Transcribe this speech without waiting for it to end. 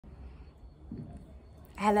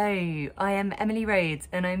Hello, I am Emily Rhodes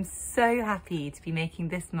and I'm so happy to be making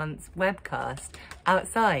this month's webcast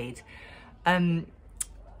outside. I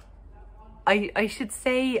should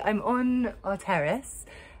say I'm on our terrace.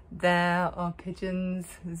 There are pigeons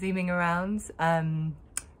zooming around. There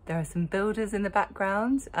are some builders in the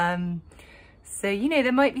background. So, you know,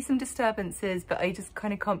 there might be some disturbances, but I just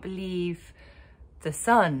kind of can't believe the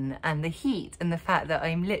sun and the heat and the fact that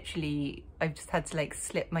I've just had to like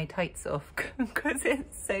slip my tights off because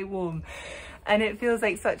it's so warm. And it feels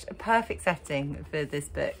like such a perfect setting for this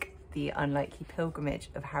book, The Unlikely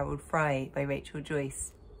Pilgrimage of Harold Fry by Rachel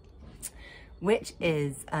Joyce, which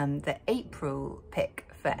is the April pick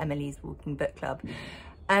for Emily's Walking Book Club.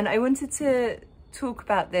 And I wanted to talk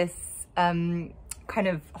about this kind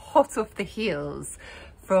of hot off the heels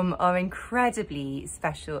from our incredibly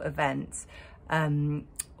special event on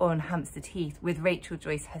Hampstead Heath, with Rachel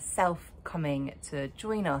Joyce herself coming to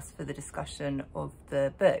join us for the discussion of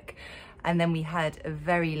the book. And then we had a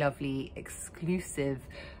very lovely exclusive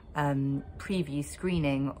preview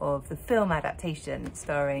screening of the film adaptation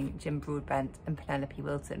starring Jim Broadbent and Penelope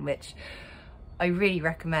Wilton, which I really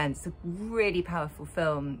recommend. It's a really powerful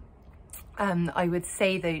film. I would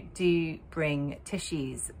say though, do bring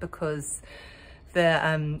tissues, because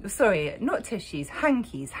the sorry, not tissues,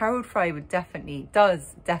 hankies. Harold Fry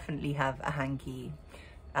does definitely have a hanky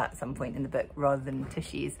at some point in the book rather than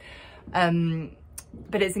tissues.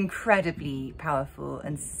 But it's incredibly powerful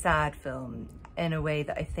and sad film in a way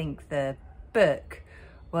that I think the book,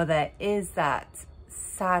 while there is that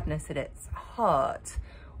sadness at its heart,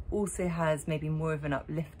 also has maybe more of an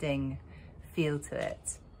uplifting feel to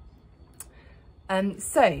it.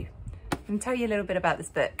 So I'm going to tell you a little bit about this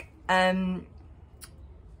book.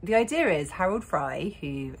 The idea is Harold Fry,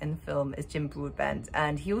 who in the film is Jim Broadbent,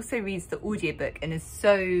 and he also reads the audiobook and is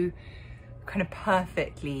so kind of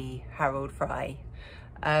perfectly Harold Fry.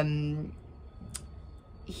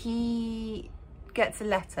 He gets a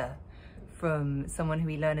letter from someone who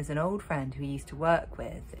he learned is an old friend who he used to work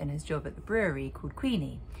with in his job at the brewery, called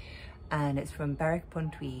Queenie, and it's from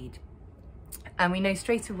Berwick-upon-Tweed. And we know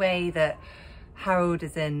straight away that Harold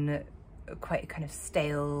is in quite a kind of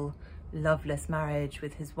stale, loveless marriage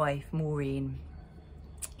with his wife Maureen,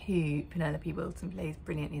 who Penelope Wilton plays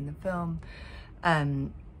brilliantly in the film.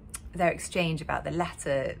 Their exchange about the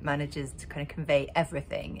letter manages to kind of convey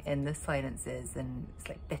everything in the silences, and it's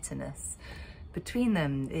like bitterness between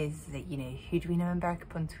them is that, you know, who do we know in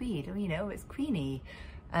Berwick-upon-Tweed? Oh, you know, it's Queenie.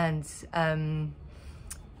 And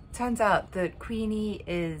turns out that Queenie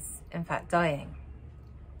is in fact dying,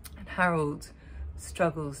 and Harold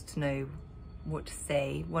struggles to know what to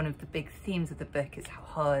say. One of the big themes of the book is how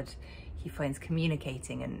hard he finds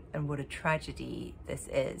communicating, and what a tragedy this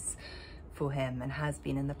is for him and has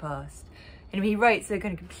been in the past. And he writes a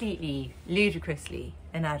kind of completely ludicrously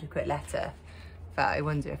inadequate letter that I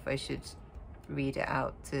wonder if I should read it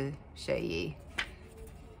out to show you.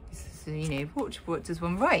 So, you know, what does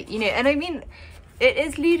one write? You know, and I mean, it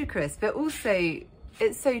is ludicrous, but also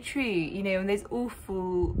it's so true, you know, and those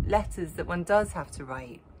awful letters that one does have to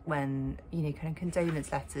write when, you know, kind of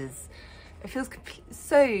condolence letters, it feels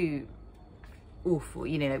so awful,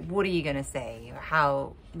 you know, like, what are you going to say?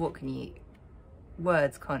 What can you,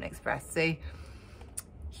 words can't express. So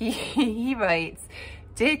he writes,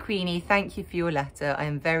 "Dear Queenie, thank you for your letter. I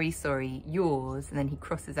am very sorry. Yours," and then he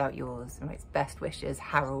crosses out yours and writes, "Best wishes,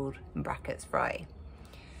 Harold," in brackets, Fry.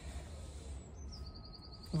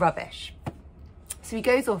 Rubbish. So he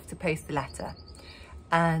goes off to post the letter,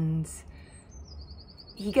 and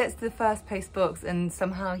he gets to the first post box, and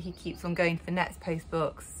somehow he keeps on going to the next post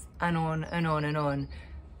box, and on and on and on.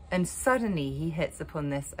 And suddenly he hits upon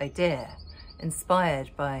this idea,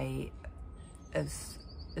 inspired by a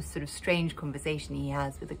sort of strange conversation he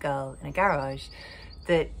has with a girl in a garage,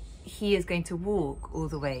 that he is going to walk all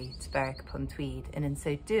the way to Berwick-upon-Tweed, and in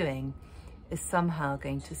so doing is somehow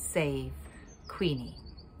going to save Queenie.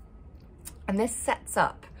 And this sets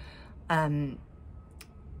up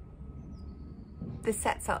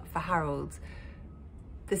for Harold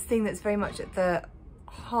this thing that's very much at the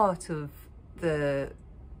heart of the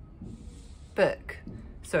book.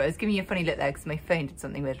 Sorry, I was giving you a funny look there because my phone did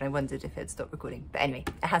something weird and I wondered if it had stopped recording, but anyway,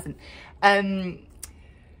 it hasn't.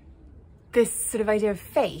 This sort of idea of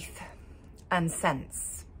faith and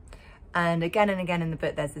sense. And again in the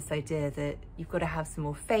book, there's this idea that you've got to have some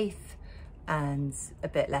more faith and a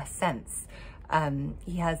bit less sense.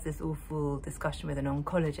 He has this awful discussion with an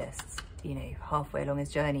oncologist, you know, halfway along his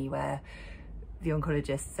journey, where the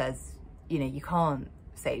oncologist says, you know, you can't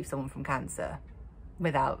save someone from cancer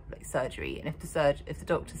without like surgery, and if the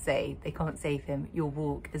doctors say they can't save him, your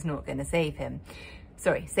walk is not going to save him.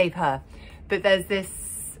 Sorry, save her. But there's this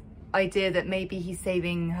idea that maybe he's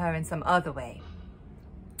saving her in some other way,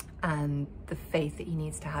 and the faith that he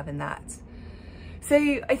needs to have in that. So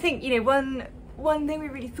I think, you know, one thing we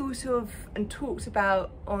really thought of and talked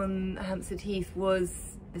about on Hampstead Heath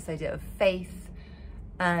was this idea of faith,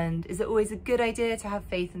 and is it always a good idea to have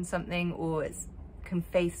faith in something, or can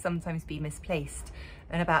faith sometimes be misplaced,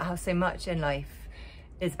 and about how so much in life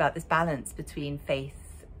is about this balance between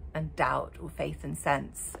faith and doubt, or faith and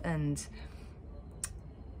sense, and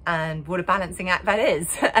what a balancing act that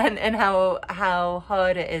is, and how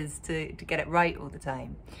hard it is to get it right all the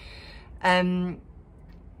time.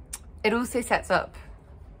 It also sets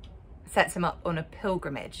him up on a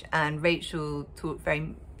pilgrimage, and Rachel talked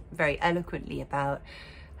very, very eloquently about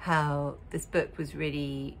how this book was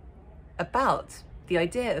really about the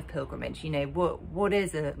idea of pilgrimage. You know, what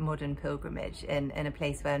is a modern pilgrimage in a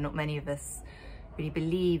place where not many of us really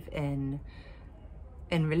believe in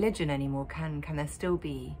religion anymore? Can there still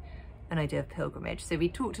be an idea of pilgrimage? So we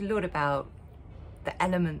talked a lot about the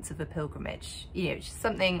elements of a pilgrimage, you know, which is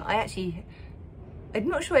something I'm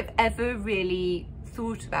not sure I've ever really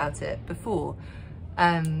thought about it before.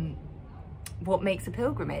 What makes a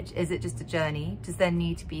pilgrimage? Is it just a journey? Does there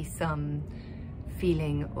need to be some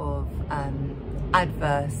feeling of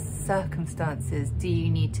adverse circumstances? Do you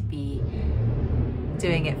need to be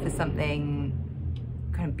doing it for something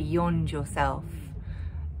kind of beyond yourself?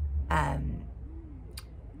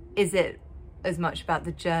 Is it as much about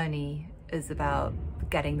the journey as about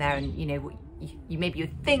getting there? And you know, maybe you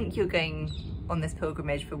think you're going on this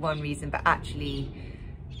pilgrimage for one reason, but actually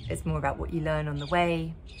it's more about what you learn on the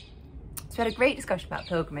way. So we had a great discussion about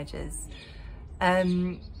pilgrimages.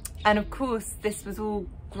 And of course, this was all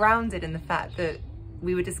grounded in the fact that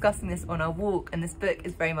we were discussing this on our walk, and this book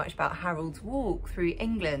is very much about Harold's walk through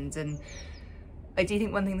England. And I do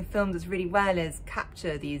think one thing the film does really well is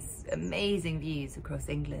capture these amazing views across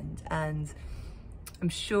England. And I'm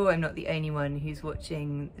sure I'm not the only one who's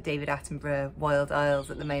watching the David Attenborough Wild Isles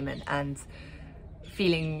at the moment and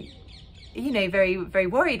feeling, you know, very, very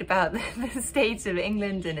worried about the state of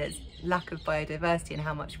England and its lack of biodiversity and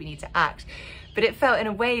how much we need to act. But it felt in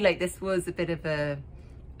a way like this was a bit of a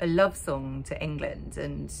love song to England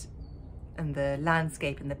and the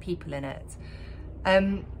landscape and the people in it.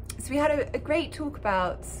 So we had a great talk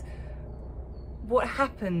about what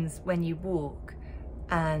happens when you walk,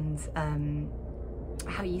 and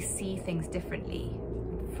how you see things differently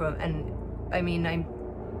and I mean,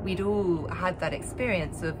 we'd all had that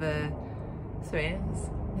experience of sorry,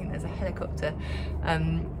 I think there's a helicopter.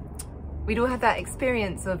 We'd all had that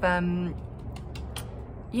experience of,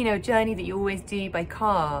 you know, a journey that you always do by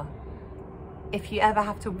car. If you ever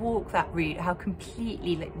have to walk that route, how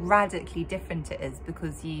completely, like, radically different it is,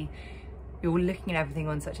 because you're looking at everything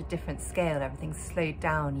on such a different scale. Everything's slowed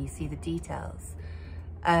down, you see the details.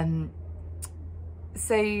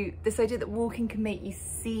 So this idea that walking can make you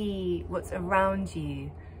see what's around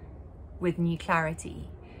you with new clarity,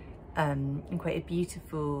 in quite a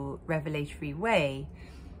beautiful, revelatory way.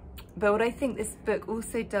 But what I think this book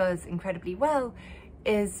also does incredibly well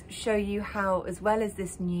is show you how, as well as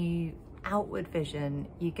this new outward vision,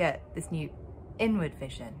 you get this new inward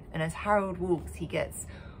vision. And as Harold walks, he gets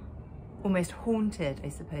almost haunted, I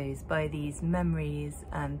suppose, by these memories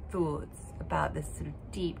and thoughts about this sort of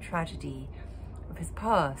deep tragedy of his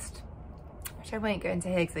past, which I won't go into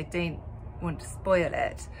here because I don't want to spoil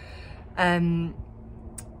it.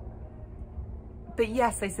 But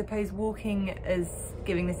yes, I suppose walking is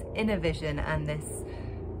giving this inner vision and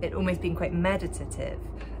it almost being quite meditative.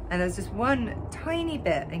 And there's just one tiny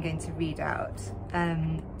bit I'm going to read out,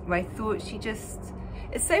 where I thought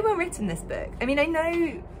it's so well written, this book. I mean, I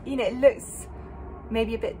know, you know, it looks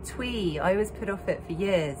maybe a bit twee. I was put off it for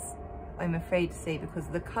years, I'm afraid to say, because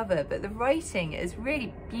of the cover, but the writing is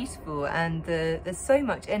really beautiful and there's so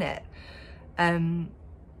much in it.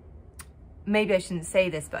 Maybe I shouldn't say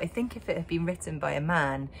this, but I think if it had been written by a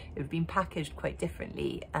man, it would have been packaged quite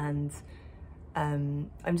differently. And I'm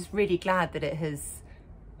just really glad that it has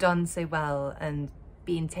done so well and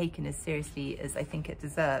been taken as seriously as I think it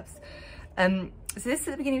deserves. So this is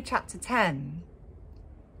at the beginning of chapter 10.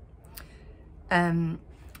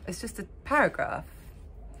 It's just a paragraph.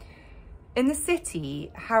 In the city,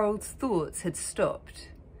 Harold's thoughts had stopped.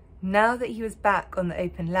 Now that he was back on the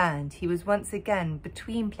open land, he was once again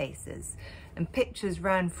between places, and pictures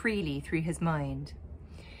ran freely through his mind.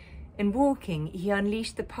 In walking, he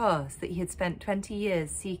unleashed the past that he had spent 20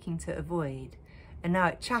 years seeking to avoid, and now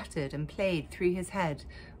it chattered and played through his head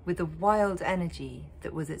with the wild energy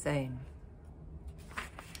that was its own.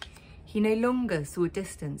 He no longer saw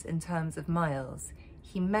distance in terms of miles.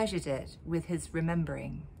 He measured it with his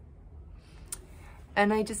remembering.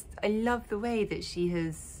 I love the way that she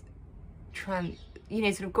has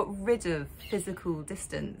sort of got rid of physical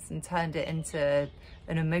distance and turned it into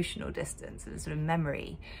an emotional distance and sort of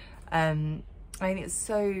memory. I think it's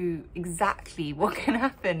so exactly what can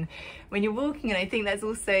happen when you're walking, and I think that's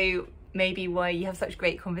also maybe why you have such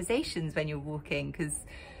great conversations when you're walking, because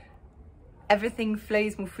everything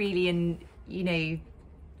flows more freely, and you know,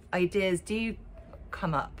 ideas do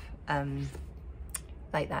come up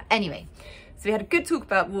like that. Anyway, so we had a good talk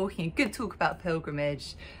about walking, a good talk about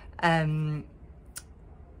pilgrimage.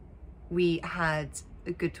 We had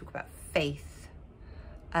a good talk about faith.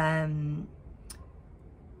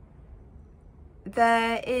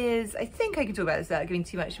 There is, I think I can talk about this without giving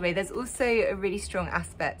too much away, there's also a really strong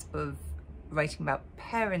aspect of writing about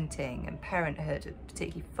parenting and parenthood,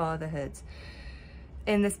 particularly fatherhood,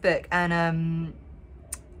 in this book, and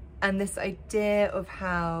this idea of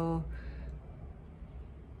how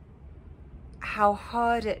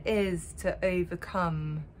hard it is to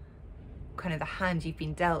overcome kind of the hand you've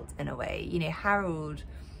been dealt, in a way. You know, Harold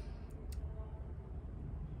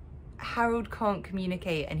can't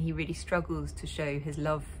communicate, and he really struggles to show his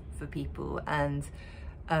love for people, and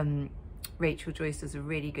Rachel Joyce does a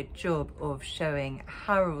really good job of showing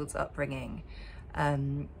Harold's upbringing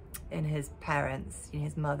in his parents, you know,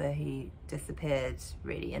 his mother who disappeared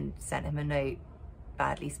really and sent him a note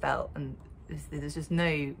badly spelt, and there's just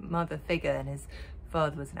no mother figure, and his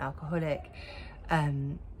father was an alcoholic,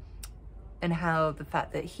 and how the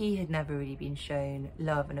fact that he had never really been shown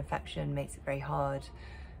love and affection makes it very hard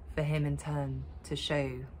for him in turn to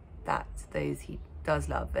show that to those he does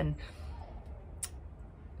love. And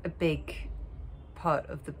a big part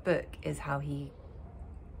of the book is how he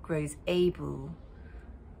grows able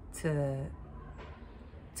to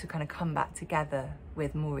kind of come back together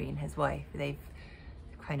with Maureen, his wife. They've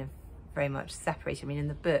kind of very much separated. I mean, in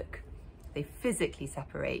the book they physically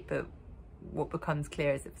separate, but what becomes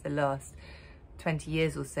clear is that for the last 20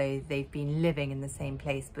 years or so they've been living in the same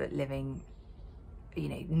place, but living, you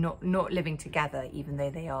know, not living together, even though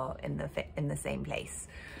they are in the same place.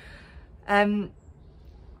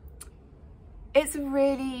 It's a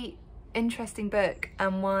really interesting book,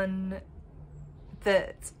 and one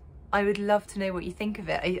that I would love to know what you think of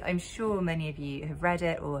it. I'm sure many of you have read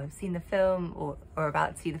it or have seen the film or are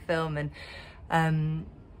about to see the film, and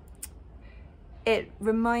it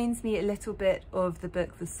reminds me a little bit of the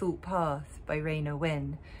book The Salt Path by Raina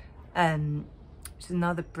Wynn, which is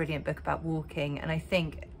another brilliant book about walking. And I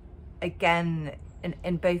think, again,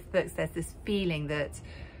 in both books there's this feeling that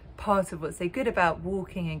part of what's so good about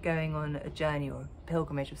walking and going on a journey or a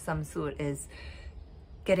pilgrimage of some sort is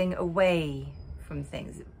getting away from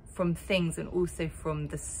things and also from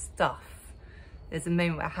the stuff. There's a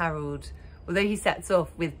moment where Harold, although he sets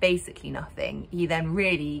off with basically nothing, he then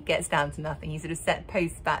really gets down to nothing. He sort of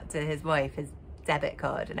posts back to his wife his debit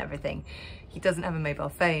card and everything. He doesn't have a mobile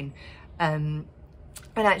phone. And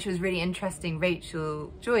actually it was really interesting,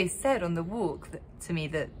 Rachel Joyce said on the walk to me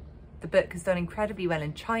that the book has done incredibly well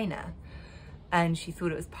in China, and she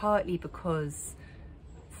thought it was partly because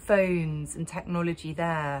phones and technology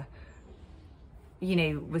there, you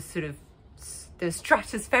know, was sort of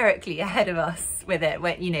stratospherically ahead of us with it,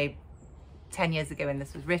 when, you know, 10 years ago when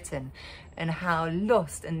this was written, and how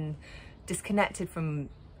lost and disconnected from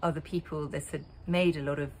other people this had made a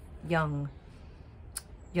lot of young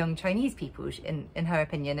Chinese people, in her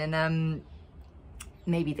opinion. And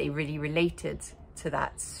maybe they really related to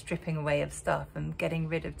that stripping away of stuff and getting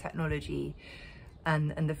rid of technology,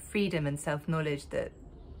 and the freedom and self-knowledge that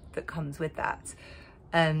comes with that.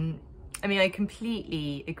 I mean, I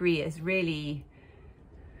completely agree. It has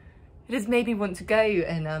made me want to go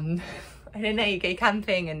and I don't know, go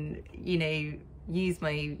camping and, you know, use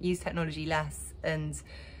technology less and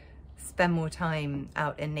spend more time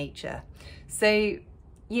out in nature. So,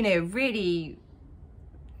 you know, really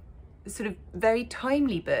sort of very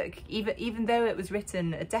timely book, even though it was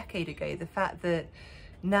written a decade ago. The fact that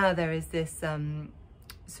now there is this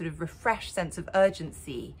sort of refreshed sense of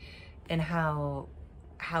urgency in how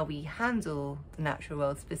we handle the natural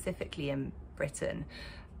world, specifically in Britain.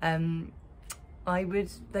 I would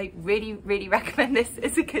really recommend this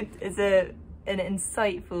as an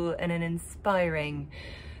insightful and an inspiring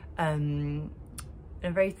and a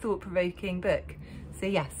very thought-provoking book. So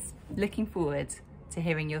yes, looking forward to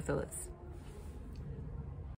hearing your thoughts.